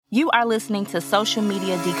You are listening to Social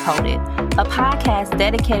Media Decoded, a podcast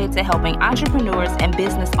dedicated to helping entrepreneurs and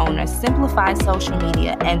business owners simplify social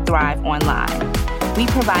media and thrive online. We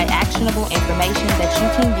provide actionable information that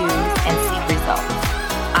you can use and see results.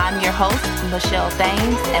 I'm your host, Michelle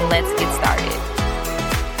Thames, and let's get started.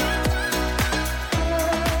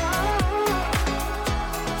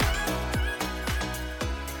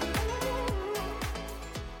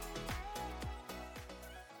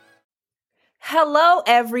 Hello,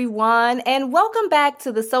 everyone, and welcome back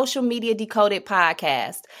to the Social Media Decoded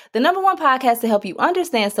podcast, the number one podcast to help you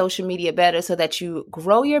understand social media better so that you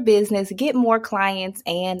grow your business, get more clients,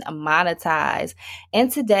 and monetize. And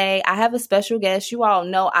today, I have a special guest. You all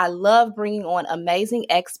know I love bringing on amazing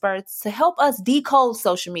experts to help us decode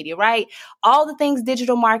social media, right? All the things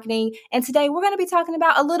digital marketing. And today, we're going to be talking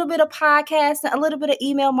about a little bit of podcasting, a little bit of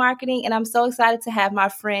email marketing, and I'm so excited to have my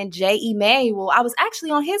friend Immanuel. I was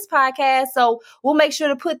actually on his podcast, so we'll make sure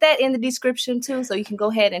to put that in the description too, so you can go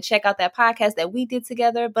ahead and check out that podcast that we did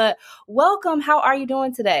together. But welcome. How are you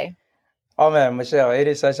doing today? Oh man, Michelle, it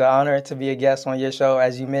is such an honor to be a guest on your show.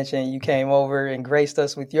 As you mentioned, you came over and graced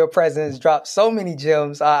us with your presence, dropped so many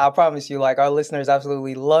gems. I promise you, like, our listeners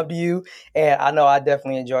absolutely loved you. And I know I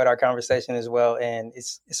definitely enjoyed our conversation as well. And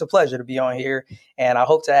it's a pleasure to be on here. And I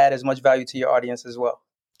hope to add as much value to your audience as well.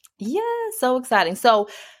 Yeah, so exciting. So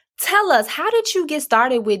tell us, how did you get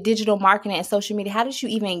started with digital marketing and social media? How did you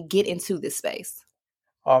even get into this space?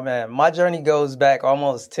 Oh, man, my journey goes back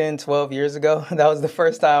almost 10, 12 years ago. That was the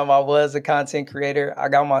first time I was a content creator. I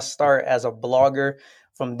got my start as a blogger.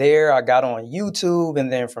 From there, I got on YouTube.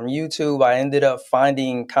 And then from YouTube, I ended up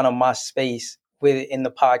finding kind of my space in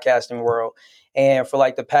the podcasting world. And for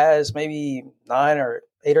like the past maybe 8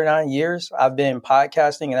 or 9 years, I've been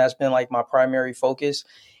podcasting, and that's been like my primary focus.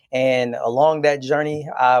 And along that journey,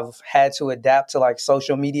 I've had to adapt to like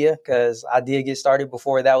social media because I did get started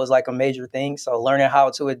before that was like a major thing. So learning how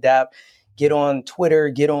to adapt, get on Twitter,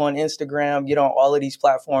 get on Instagram, get on all of these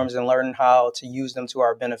platforms and learning how to use them to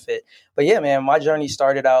our benefit. But yeah, man, my journey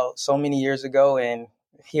started out so many years ago. And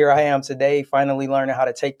here I am today, finally learning how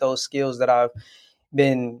to take those skills that I've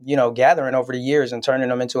been, gathering over the years and turning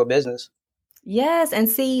them into a business. Yes. And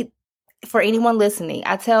see, for anyone listening,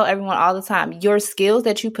 I tell everyone all the time, your skills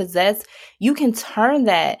that you possess, you can turn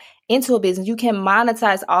that into a business. You can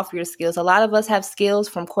monetize off your skills. A lot of us have skills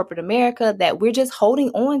from corporate America that we're just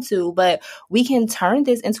holding on to, but we can turn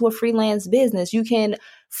this into a freelance business. You can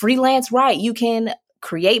freelance write. You can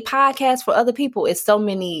create podcasts for other people. It's so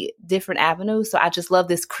many different avenues. So I just love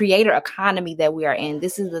this creator economy that we are in.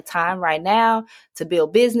 This is the time right now to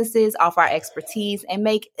build businesses, offer our expertise, and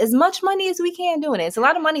make as much money as we can doing it. It's a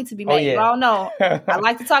lot of money to be made. You all know I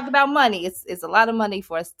like to talk about money. It's a lot of money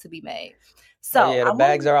for us to be made. So the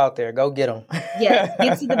bags are out there. Go get them. Yes,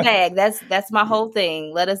 get to the bag. That's my whole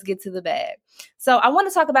thing. Let us get to the bag. So I want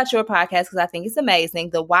to talk about your podcast because I think it's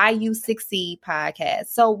amazing, the Why You Succeed podcast.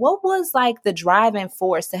 So what was like the driving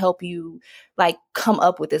force to help you like come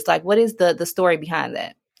up with this? Like, what is the story behind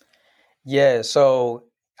that? Yeah, so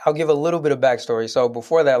I'll give a little bit of backstory. So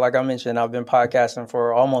before that, like I mentioned, I've been podcasting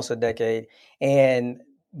for almost a decade. And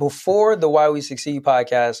before the Why We Succeed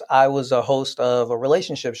podcast, I was a host of a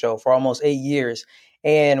relationship show for almost 8 years.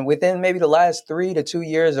 And within maybe the last 3 to 2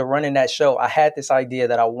 years of running that show, I had this idea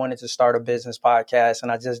that I wanted to start a business podcast,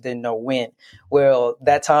 and I just didn't know when. Well,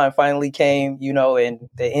 that time finally came, in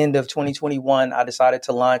the end of 2021, I decided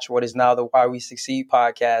to launch what is now the Why We Succeed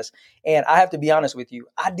podcast. And I have to be honest with you,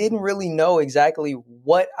 I didn't really know exactly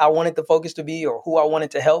what I wanted the focus to be or who I wanted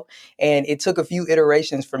to help. And it took a few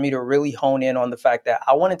iterations for me to really hone in on the fact that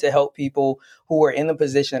I wanted to help people who were in the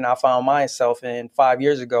position I found myself in 5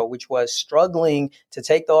 years ago, which was struggling to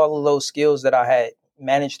take all of those skills that I had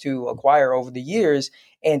managed to acquire over the years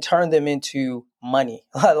and turn them into money.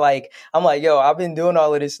 I'm like, yo, I've been doing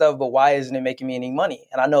all of this stuff, but why isn't it making me any money?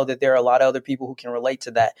 And I know that there are a lot of other people who can relate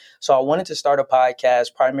to that. So I wanted to start a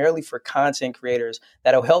podcast primarily for content creators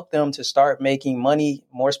that'll help them to start making money,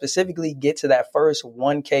 more specifically, get to that first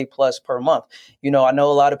 1K plus per month. I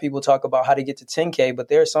know a lot of people talk about how to get to 10K, but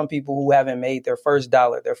there are some people who haven't made their first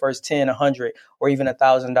dollar, their first 10, 100, or even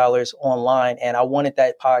 $1,000 online. And I wanted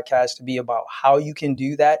that podcast to be about how you can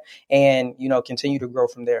do that and, continue to grow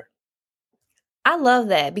from there. I love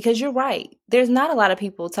that because you're right. There's not a lot of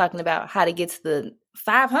people talking about how to get to the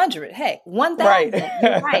 500, heck, 1,000. Right.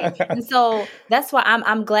 You're right. And so that's why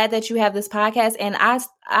I'm glad that you have this podcast. And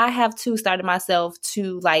I have too started myself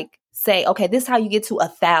to like say, okay, this is how you get to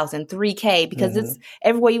 1,000, 3K, because it's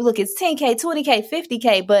everywhere you look, it's 10K, 20K,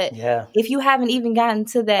 50K. But if you haven't even gotten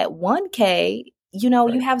to that 1K,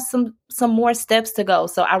 you have some more steps to go.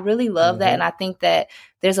 So I really love that. And I think that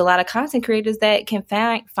there's a lot of content creators that can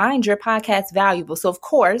find your podcast valuable. So of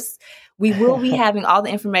course, we will be having all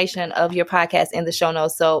the information of your podcast in the show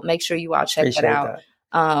notes. So make sure you all check that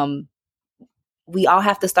out. We all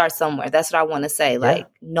have to start somewhere. That's what I want to say. Like,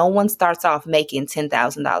 no one starts off making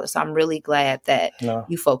 $10,000. So I'm really glad that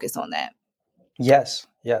you focus on that. Yes.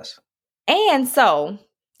 And so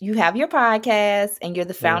you have your podcast and you're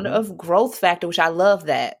the founder of Growth Factor, which I love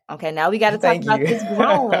that. Okay, now we got to talk about this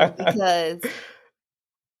growing because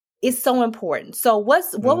it's so important. So what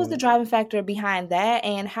was the driving factor behind that,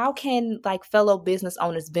 and how can like fellow business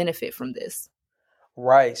owners benefit from this?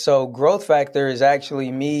 Right. So growth factor is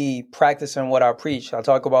actually me practicing what I preach. I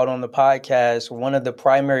talk about on the podcast. One of the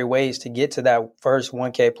primary ways to get to that first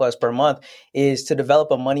 1K plus per month is to develop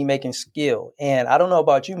a money making skill. And I don't know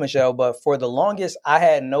about you, Michelle, but for the longest, I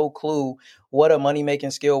had no clue what a money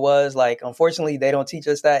making skill was. Like, unfortunately, they don't teach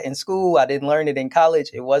us that in school. I didn't learn it in college.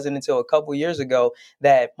 It wasn't until a couple years ago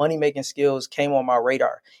that money making skills came on my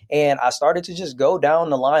radar. And I started to just go down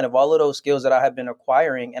the line of all of those skills that I have been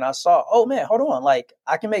acquiring. And I saw, oh man, hold on. Like,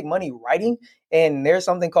 I can make money writing. And there's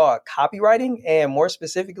something called copywriting, and more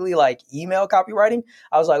specifically, like email copywriting.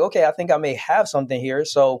 I was like, okay, I think I may have something here.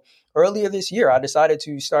 So earlier this year, I decided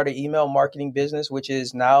to start an email marketing business, which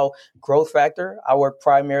is now Growth Factor. I work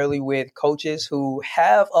primarily with coaches who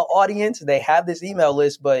have an audience. They have this email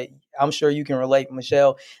list, but I'm sure you can relate,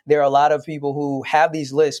 Michelle. There are a lot of people who have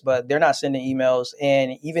these lists, but they're not sending emails.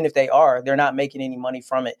 And even if they are, they're not making any money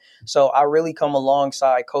from it. So I really come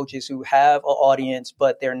alongside coaches who have an audience,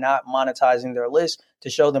 but they're not monetizing their list to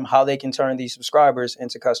show them how they can turn these subscribers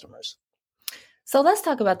into customers. So let's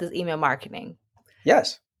talk about this email marketing.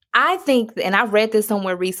 Yes. I think, and I've read this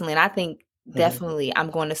somewhere recently, and I think definitely I'm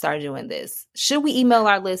going to start doing this. Should we email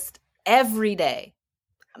our list every day?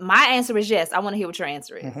 My answer is yes. I want to hear what your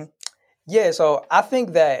answer is. Yeah, so I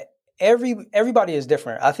think that everybody is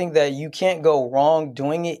different. I think that you can't go wrong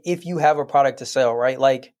doing it if you have a product to sell, right?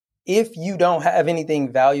 Like, if you don't have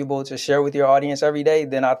anything valuable to share with your audience every day,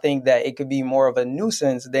 then I think that it could be more of a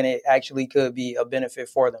nuisance than it actually could be a benefit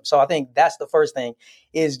for them. So I think that's the first thing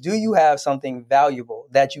is, do you have something valuable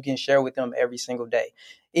that you can share with them every single day?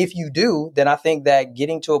 If you do, then I think that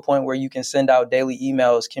getting to a point where you can send out daily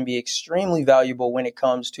emails can be extremely valuable when it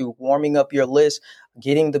comes to warming up your list,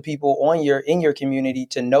 getting the people in your community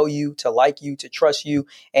to know you, to like you, to trust you.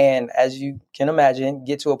 And as you can imagine,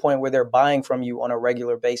 get to a point where they're buying from you on a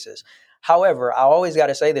regular basis. However, I always got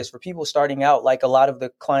to say this for people starting out, like a lot of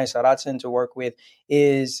the clients that I tend to work with,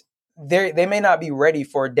 is they may not be ready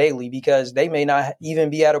for daily because they may not even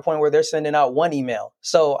be at a point where they're sending out one email.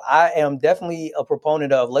 So I am definitely a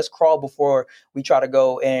proponent of let's crawl before we try to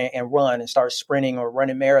go and run and start sprinting or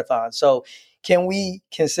running marathons. So can we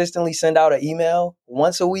consistently send out an email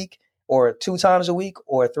once a week or 2 times a week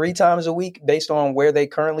or 3 times a week based on where they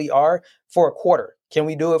currently are for a quarter? Can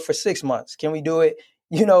we do it for 6 months? Can we do it,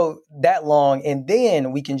 that long? And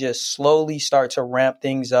then we can just slowly start to ramp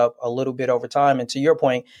things up a little bit over time. And to your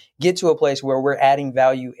point, get to a place where we're adding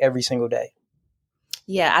value every single day.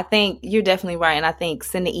 Yeah, I think you're definitely right. And I think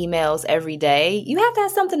sending emails every day, you have to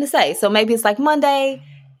have something to say. So maybe it's like Monday,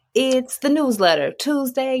 it's the newsletter.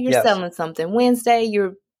 Tuesday, you're selling something. Wednesday,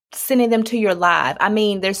 you're sending them to your live. I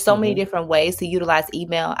mean, there's so many different ways to utilize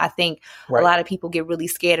email. I think a lot of people get really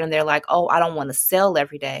scared and they're like, oh, I don't want to sell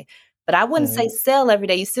every day. But I wouldn't say sell every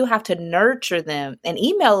day. You still have to nurture them. And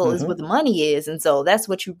email is where the money is. And so that's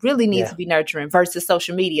what you really need to be nurturing versus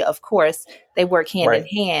social media. Of course, they work hand in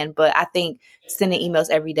hand. But I think sending emails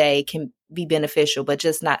every day can be beneficial, but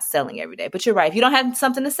just not selling every day. But you're right. If you don't have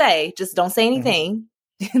something to say, just don't say anything.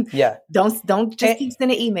 Don't just keep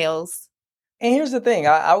sending emails. And here's the thing.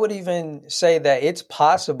 I would even say that it's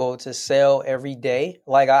possible to sell every day.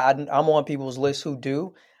 Like I'm on people's list who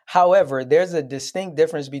do. However, there's a distinct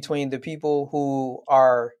difference between the people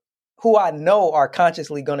who I know are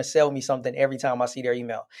consciously going to sell me something every time I see their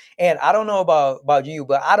email. And I don't know about you,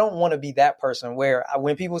 but I don't want to be that person where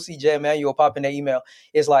when people see J. Immanuel pop in their email,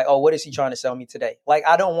 it's like, oh, what is he trying to sell me today? Like,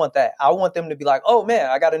 I don't want that. I want them to be like, oh man,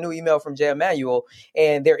 I got a new email from J. Immanuel,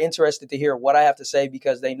 and they're interested to hear what I have to say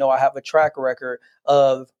because they know I have a track record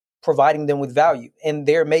of providing them with value. And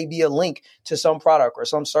there may be a link to some product or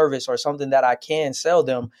some service or something that I can sell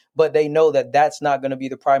them, but they know that that's not going to be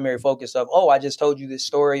the primary focus of, oh, I just told you this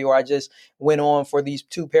story, or I just went on for these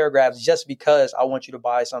 2 paragraphs just because I want you to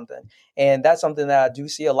buy something. And that's something that I do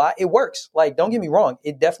see a lot. It works. Like, don't get me wrong.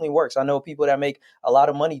 It definitely works. I know people that make a lot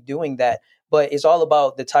of money doing that, but it's all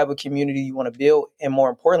about the type of community you want to build. And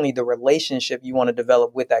more importantly, the relationship you want to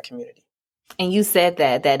develop with that community. And you said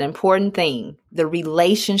that important thing, the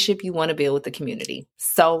relationship you want to build with the community.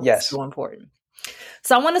 So, Yes. so important.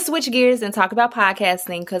 So I want to switch gears and talk about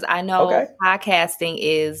podcasting because I know Okay. podcasting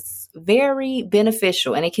is very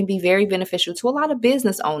beneficial and it can be very beneficial to a lot of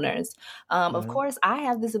business owners. Of course, I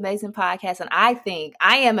have this amazing podcast and I think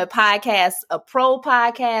I am a pro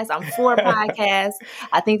podcast. I'm for podcasts.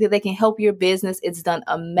 I think that they can help your business. It's done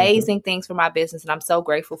amazing things for my business and I'm so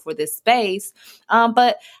grateful for this space.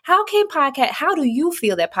 But how do you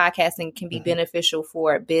feel that podcasting can be beneficial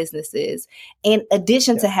for businesses in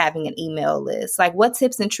addition to having an email list? Like what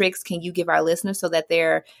tips and tricks can you give our listeners so that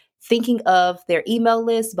they're thinking of their email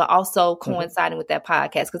list, but also coinciding with that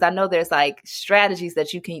podcast? Because I know there's like strategies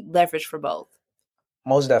that you can leverage for both.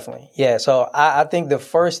 Most definitely. Yeah. So I think the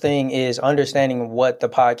first thing is understanding what the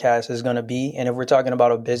podcast is going to be. And if we're talking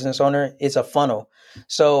about a business owner, it's a funnel.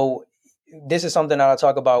 So this is something that I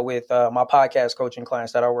talk about with my podcast coaching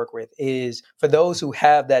clients that I work with is for those who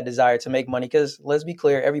have that desire to make money, because let's be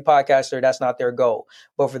clear, every podcaster, that's not their goal.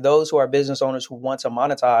 But for those who are business owners who want to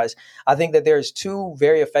monetize, I think that there's two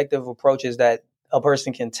very effective approaches that a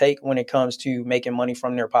person can take when it comes to making money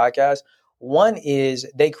from their podcast. One is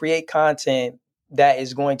they create content that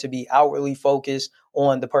is going to be outwardly focused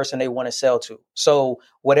on the person they want to sell to. So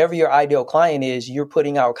whatever your ideal client is, you're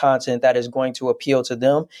putting out content that is going to appeal to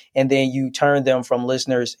them. And then you turn them from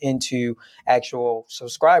listeners into actual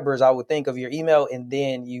subscribers, I would think, of your email. And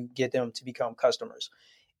then you get them to become customers.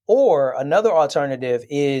 Or another alternative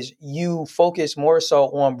is you focus more so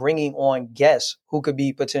on bringing on guests who could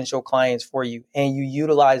be potential clients for you. And you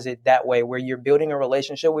utilize it that way where you're building a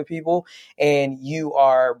relationship with people and you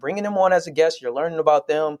are bringing them on as a guest. You're learning about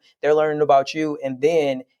them. They're learning about you. And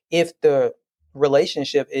then if the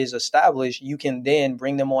relationship is established, you can then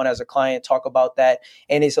bring them on as a client, talk about that.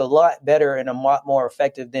 And it's a lot better and a lot more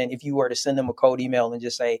effective than if you were to send them a cold email and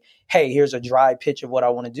just say, hey, here's a dry pitch of what I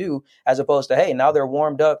want to do, as opposed to, hey, now they're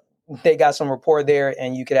warmed up. They got some rapport there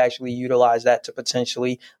and you could actually utilize that to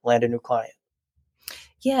potentially land a new client.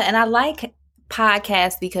 Yeah. And I like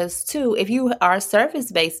podcasts because too, if you are a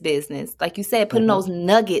service-based business, like you said, putting those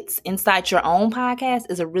nuggets inside your own podcast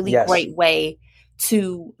is a really great way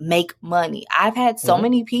to make money. I've had so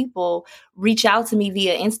many people reach out to me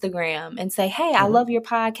via Instagram and say, hey, I love your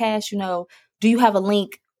podcast. You know, do you have a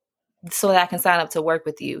link so that I can sign up to work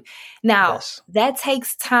with you? Now, that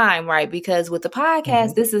takes time, right? Because with the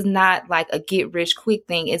podcast, this is not like a get rich quick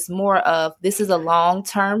thing. It's more of this is a long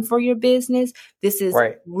term for your business. This is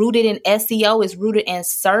rooted in SEO, it's rooted in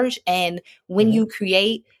search. And when you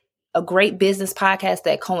create a great business podcast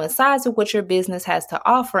that coincides with what your business has to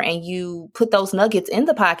offer, and you put those nuggets in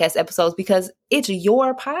the podcast episodes because it's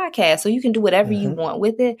your podcast, so you can do whatever you want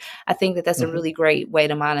with it. I think that that's a really great way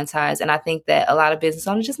to monetize. And I think that a lot of business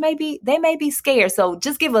owners may be scared. So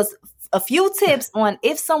just give us a few tips on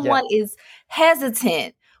if someone is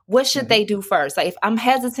hesitant, what should they do first? Like if I'm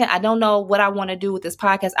hesitant, I don't know what I want to do with this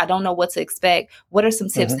podcast, I don't know what to expect. What are some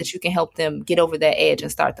tips that you can help them get over that edge and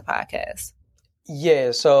start the podcast?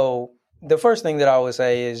 Yeah. So the first thing that I would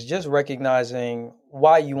say is just recognizing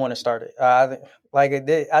why you want to start it. I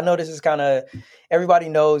know this is kind of, everybody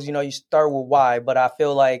knows, you start with why, but I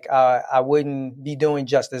feel like I wouldn't be doing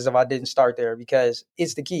justice if I didn't start there because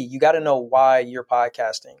it's the key. You got to know why you're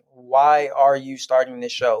podcasting. Why are you starting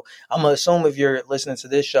this show? I'm going to assume if you're listening to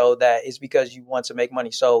this show that it's because you want to make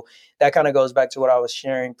money. So that kind of goes back to what I was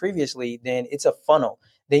sharing previously. Then it's a funnel.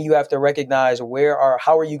 Then you have to recognize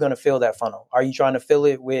how are you going to fill that funnel? Are you trying to fill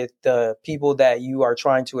it with the people that you are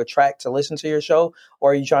trying to attract to listen to your show?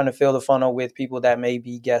 Or are you trying to fill the funnel with people that may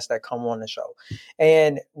be guests that come on the show?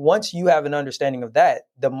 And once you have an understanding of that,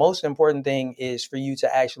 the most important thing is for you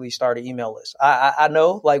to actually start an email list. I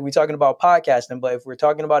know, like we're talking about podcasting, but if we're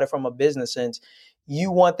talking about it from a business sense, you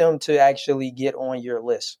want them to actually get on your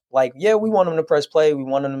list. Like, yeah, we want them to press play. We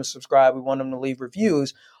want them to subscribe. We want them to leave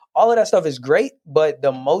reviews. All of that stuff is great, but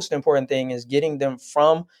the most important thing is getting them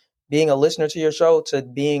from being a listener to your show to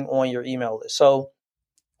being on your email list. So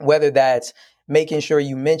whether that's making sure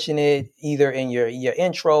you mention it either in your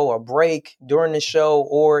intro or break during the show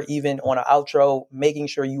or even on an outro, making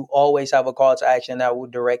sure you always have a call to action that will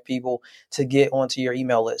direct people to get onto your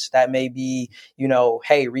email list. That may be,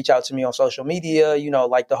 hey, reach out to me on social media,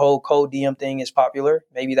 like the whole code DM thing is popular.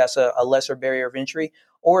 Maybe that's a lesser barrier of entry.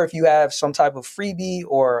 Or if you have some type of freebie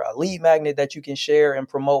or a lead magnet that you can share and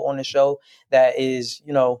promote on the show that is,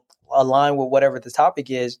 aligned with whatever the topic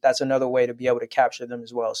is, that's another way to be able to capture them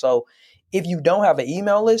as well. So if you don't have an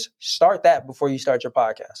email list, start that before you start your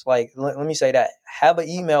podcast. Like, let me say that. Have an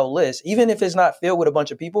email list. Even if it's not filled with a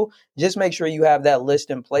bunch of people, just make sure you have that list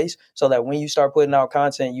in place so that when you start putting out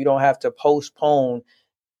content, you don't have to postpone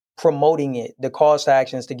promoting it, the calls to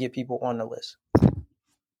actions to get people on the list.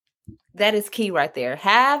 That is key right there.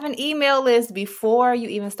 Have an email list before you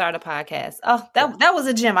even start a podcast. Oh, that was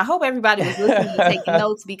a gem. I hope everybody was listening and taking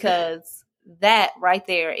notes, because that right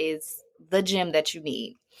there is the gem that you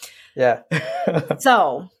need. Yeah.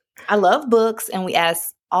 So I love books, and we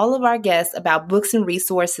ask all of our guests about books and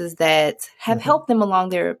resources that have helped them along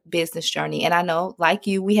their business journey. And I know, like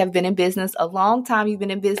you, we have been in business a long time. You've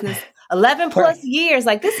been in business 11 plus years.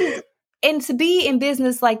 Like, this is, and to be in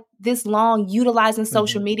business like this long, utilizing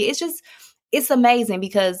social media, it's amazing,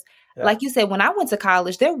 because like you said, when I went to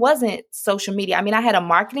college, there wasn't social media. I mean, I had a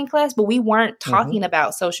marketing class, but we weren't talking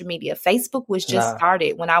about social media. Facebook was just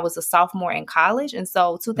started when I was a sophomore in college. And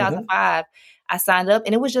so 2005, I signed up,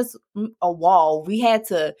 and it was just a wall. We had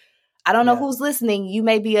to, I don't know who's listening. You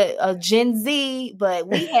may be a Gen Z, but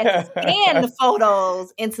we had to scan the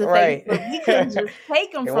photos into Facebook. We couldn't just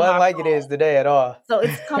take them it from wasn't our like phone. It is today at all. So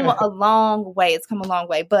it's come a long way. It's come a long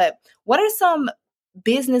way. But what are some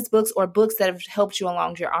business books or books that have helped you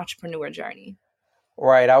along your entrepreneur journey?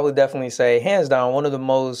 Right. I would definitely say, hands down, one of the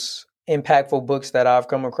most impactful books that I've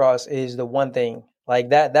come across is The One Thing. Like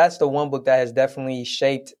that's the one book that has definitely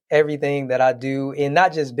shaped everything that I do in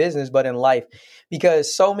not just business, but in life.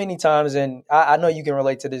 Because so many times, and I know you can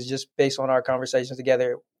relate to this just based on our conversations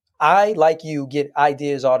together, I, like you, get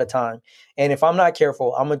ideas all the time. And if I'm not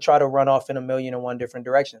careful, I'm going to try to run off in 1,000,001 different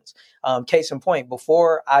directions. Case in point,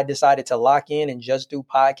 before I decided to lock in and just do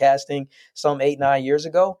podcasting some 8-9 years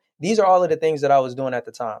ago, these are all of the things that I was doing at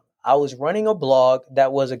the time. I was running a blog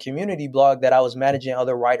that was a community blog that I was managing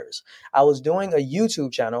other writers. I was doing a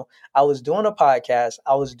YouTube channel. I was doing a podcast.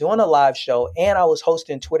 I was doing a live show, and I was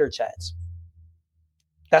hosting Twitter chats.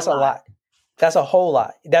 That's a lot. That's a whole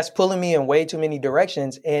lot. That's pulling me in way too many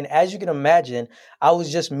directions. And as you can imagine, I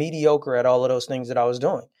was just mediocre at all of those things that I was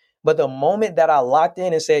doing. But the moment that I locked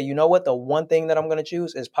in and said, you know what, the one thing that I'm going to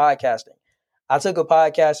choose is podcasting. I took a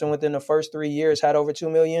podcast, and within the first 3 years had over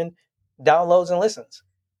 2 million downloads and listens.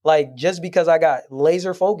 Like, just because I got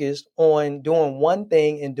laser focused on doing one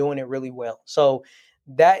thing and doing it really well. So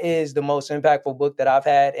that is the most impactful book that I've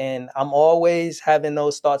had. And I'm always having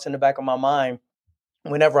those thoughts in the back of my mind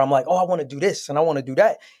whenever I'm like, oh, I want to do this and I want to do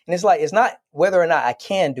that. And it's like, it's not whether or not I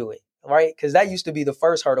can do it, right? Because that used to be the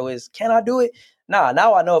first hurdle is, can I do it? Nah,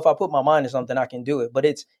 now I know if I put my mind to something, I can do it. But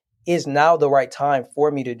is now the right time for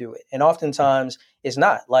me to do it? And oftentimes it's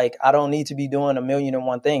not. Like, I don't need to be doing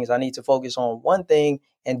 1,000,001 things. I need to focus on one thing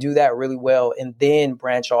and do that really well, and then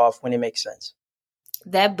branch off when it makes sense.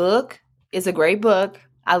 That book is a great book.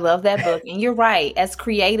 I love that book. And you're right. As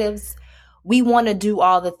creatives, we want to do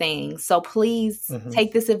all the things. So please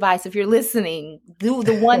take this advice. If you're listening, do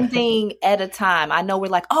the one thing at a time. I know we're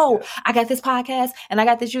like, oh, I got this podcast, and I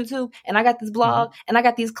got this YouTube, and I got this blog, and I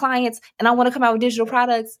got these clients, and I want to come out with digital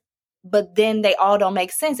products. But then they all don't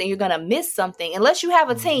make sense, and you're going to miss something unless you have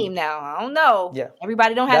a team. Now, I don't know. Yeah.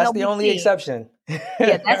 Everybody don't have That's no the only team. exception.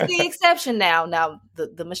 Yeah, that's the exception now. Now,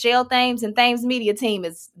 the Michelle Thames and Thames Media team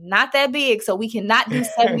is not that big, so we cannot do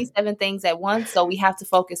 77 things at once. So we have to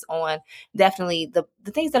focus on definitely the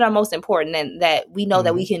things that are most important and that we know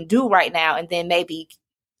that we can do right now. And then maybe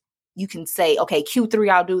you can say, okay, Q3,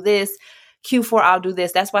 I'll do this. Q4, I'll do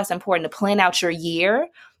this. That's why it's important to plan out your year.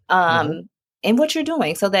 And what you're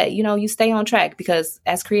doing so that, you stay on track, because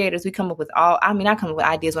as creators, we come up with I come up with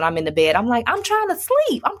ideas when I'm in the bed. I'm like, I'm trying to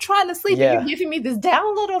sleep. Yeah. And you're giving me this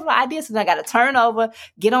download of ideas. So I got to turn over,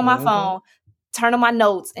 get on my phone, turn on my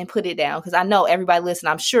notes and put it down. Cause I know everybody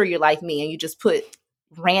listening, I'm sure you're like me and you just put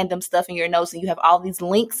random stuff in your notes and you have all these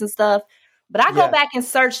links and stuff. But I go back and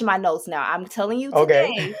search my notes now. I'm telling you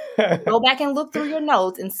today, go back and look through your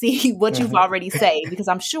notes and see what you've already saved, because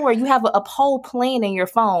I'm sure you have a whole plan in your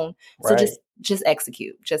phone. So just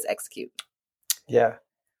execute. Yeah.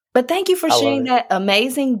 But thank you for sharing that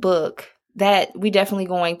amazing book. That we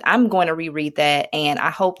definitely I'm going to reread that. And I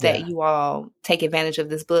hope that you all take advantage of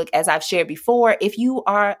this book. As I've shared before, if you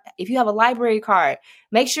have a library card,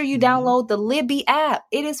 make sure you download the Libby app.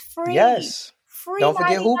 It is free. Yes. Free. Don't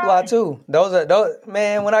forget Hoopla too. Those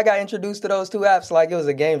man, when I got introduced to those two apps, like, it was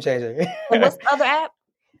a game changer. And what's the other app?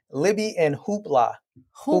 Libby and Hoopla.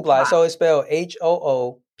 Hoopla. So it's spelled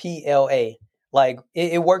HOOPLA. Like,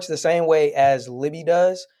 it works the same way as Libby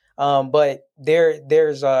does. But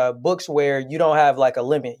there's books where you don't have like a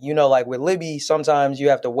limit. Like with Libby, sometimes you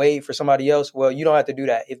have to wait for somebody else. Well, you don't have to do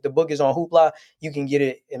that. If the book is on Hoopla, you can get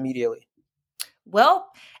it immediately. Well,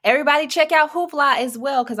 everybody check out Hoopla as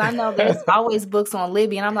well, because I know there's always books on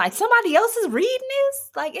Libby, and I'm like, somebody else is reading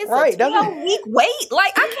this? Like, it's a 12-week wait?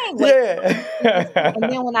 Like, I can't wait. Yeah.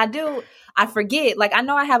 And then when I do, I forget. Like, I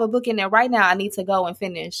know I have a book in there right now I need to go and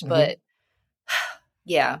finish, but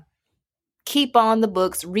yeah. keep on the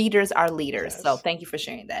books. Readers are leaders. Yes. So thank you for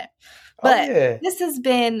sharing that. But this has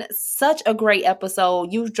been such a great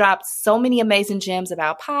episode. You've dropped so many amazing gems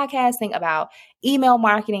about podcasting, about email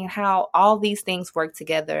marketing, how all these things work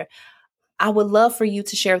together. I would love for you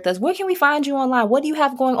to share with us, where can we find you online? What do you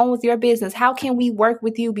have going on with your business? How can we work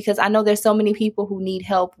with you? Because I know there's so many people who need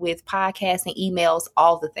help with podcasting, emails,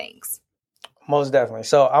 all the things. Most definitely.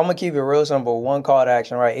 So I'm going to keep it real simple. One call to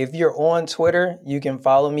action, right? If you're on Twitter, you can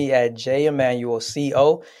follow me at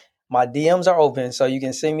JImmanuelCO. My DMs are open, so you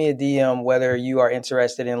can send me a DM whether you are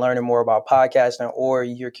interested in learning more about podcasting or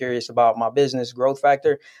you're curious about my business growth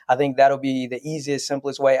factor. I think that'll be the easiest,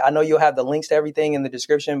 simplest way. I know you'll have the links to everything in the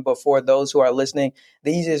description, but for those who are listening,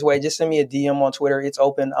 the easiest way, just send me a DM on Twitter. It's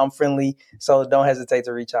open. I'm friendly, so don't hesitate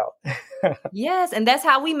to reach out. Yes, and that's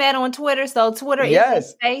how we met on Twitter. So Twitter is the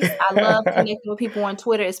space. I love connecting with people on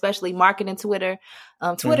Twitter, especially marketing Twitter.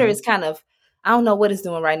 Twitter is kind of, I don't know what it's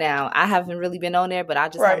doing right now. I haven't really been on there, but I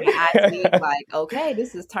just have my eyes like, okay,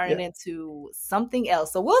 this is turning into something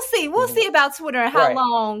else. So we'll see. We'll see about Twitter and how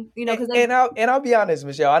long, because I'll be honest,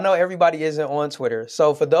 Michelle, I know everybody isn't on Twitter.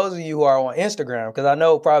 So for those of you who are on Instagram, because I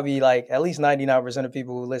know probably like at least 99% of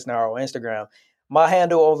people who listen are on Instagram, my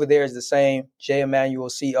handle over there is the same,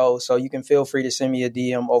 JImmanuelCO. So you can feel free to send me a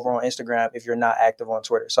DM over on Instagram if you're not active on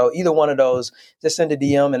Twitter. So either one of those, just send a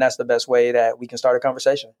DM, and that's the best way that we can start a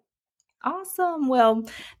conversation. Awesome. Well,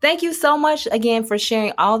 thank you so much again for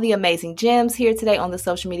sharing all the amazing gems here today on the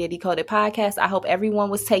Social Media Decoded podcast. I hope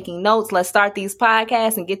everyone was taking notes. Let's start these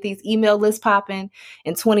podcasts and get these email lists popping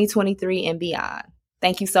in 2023 and beyond.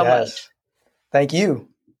 Thank you so much. Thank you.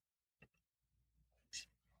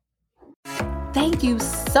 Thank you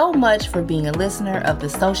so much for being a listener of the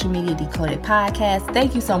Social Media Decoded podcast.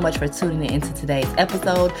 Thank you so much for tuning into today's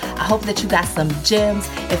episode. I hope that you got some gems.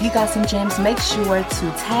 If you got some gems, make sure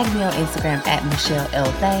to tag me on Instagram at Michelle L.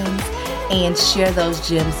 Thames and share those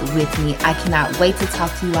gems with me. I cannot wait to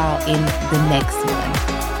talk to you all in the next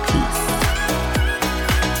one. Peace.